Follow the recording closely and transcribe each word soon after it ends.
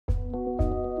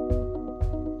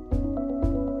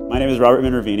My name is Robert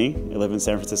Minervini. I live in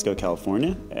San Francisco,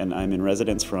 California, and I'm in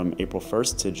residence from April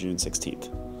 1st to June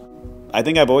 16th. I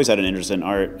think I've always had an interest in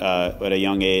art. At a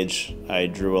young age, I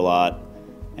drew a lot,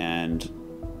 and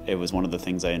it was one of the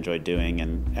things I enjoyed doing.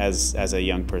 And as a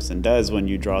young person does, when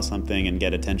you draw something and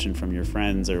get attention from your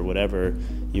friends or whatever,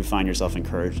 you find yourself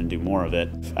encouraged and do more of it.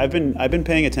 I've been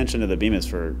paying attention to the Bemis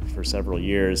for several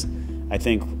years. I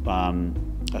think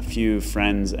a few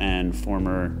friends and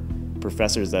former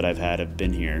professors that I've had have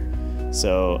been here.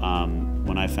 So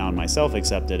when I found myself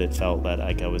accepted, it felt that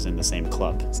like I was in the same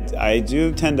club. I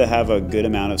do tend to have a good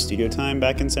amount of studio time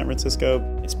back in San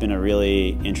Francisco. It's been a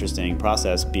really interesting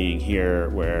process being here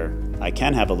where I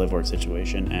can have a live-work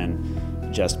situation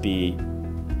and just be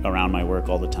around my work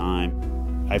all the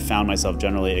time. I found myself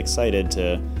generally excited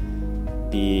to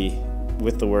be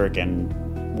with the work and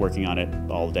working on it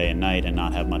all day and night and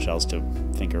not have much else to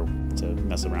think or to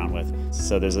mess around with.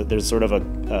 So there's sort of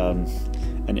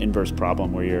an inverse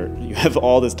problem where you have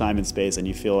all this time and space, and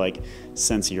you feel like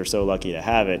since you're so lucky to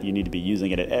have it, you need to be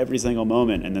using it at every single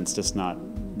moment, and it's just not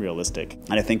realistic.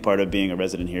 And I think part of being a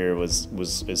resident here is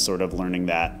sort of learning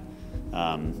that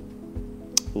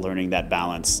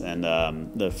balance. And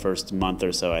the first month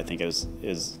or so, I think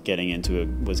was getting into a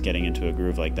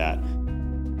groove like that.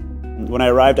 When I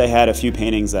arrived, I had a few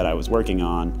paintings that I was working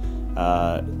on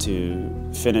to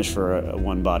finish for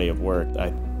one body of work.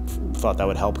 I thought that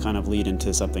would help kind of lead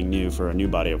into something new for a new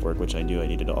body of work, which I knew I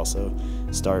needed to also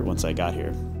start once I got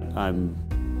here. I'm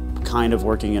kind of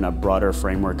working in a broader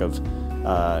framework of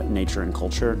nature and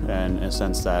culture, and in a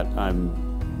sense that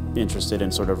I'm interested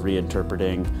in sort of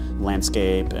reinterpreting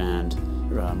landscape and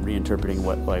reinterpreting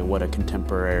what a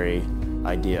contemporary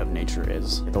idea of nature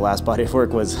is. The last body of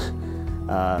work was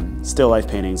still life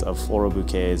paintings of floral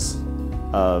bouquets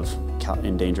of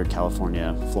endangered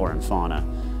California flora and fauna.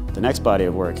 The next body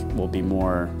of work will be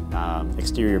more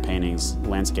exterior paintings,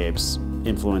 landscapes,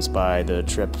 influenced by the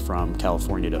trip from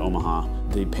California to Omaha.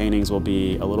 The paintings will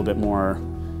be a little bit more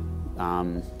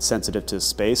sensitive to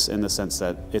space, in the sense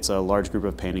that it's a large group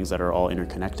of paintings that are all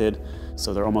interconnected.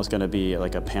 So they're almost going to be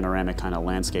like a panoramic kind of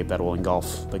landscape that will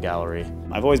engulf the gallery.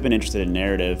 I've always been interested in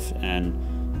narrative, and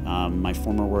my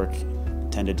former work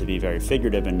tended to be very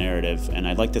figurative and narrative, and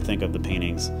I'd like to think of the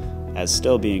paintings as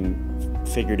still being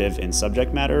figurative in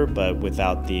subject matter, but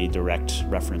without the direct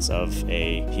reference of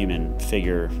a human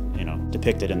figure,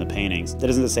 depicted in the paintings. That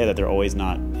isn't to say that they're always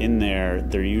not in there.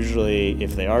 They're usually,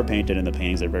 if they are painted in the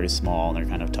paintings, they're very small and they're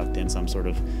kind of tucked in some sort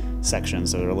of section,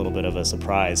 so they're a little bit of a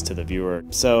surprise to the viewer.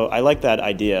 So I like that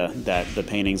idea that the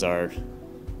paintings are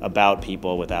about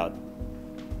people without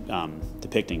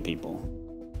depicting people.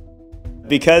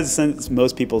 Because since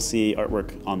most people see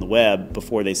artwork on the web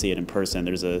before they see it in person,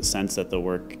 there's a sense that the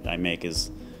work I make is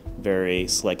very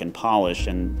slick and polished,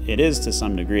 and it is to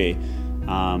some degree.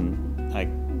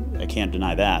 I can't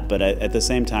deny that, but at the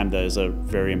same time, there's a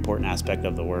very important aspect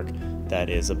of the work that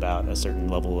is about a certain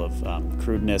level of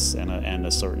crudeness and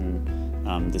a certain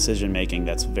decision-making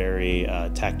that's very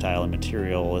tactile and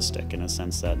materialistic, in a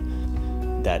sense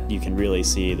that you can really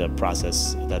see the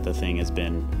process that the thing has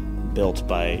been built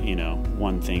by,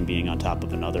 one thing being on top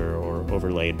of another, or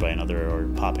overlaid by another, or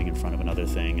popping in front of another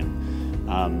thing.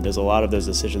 And there's a lot of those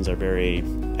decisions are very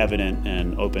evident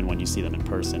and open when you see them in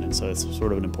person. And so it's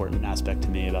sort of an important aspect to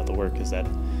me about the work, is that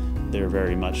they're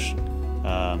very much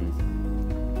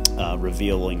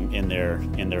revealing in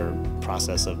their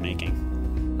process of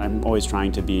making. I'm always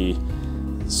trying to be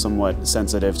somewhat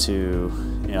sensitive to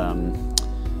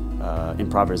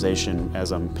improvisation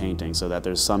as I'm painting, so that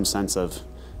there's some sense of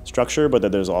structure, but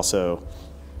that there's also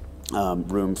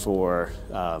room for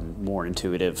more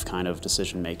intuitive kind of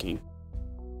decision making.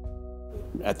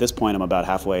 At this point, I'm about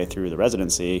halfway through the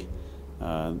residency.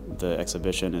 The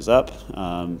exhibition is up.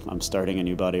 I'm starting a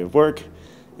new body of work,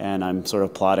 and I'm sort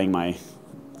of plotting my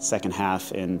second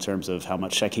half in terms of how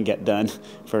much I can get done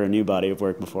for a new body of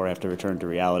work before I have to return to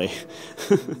reality.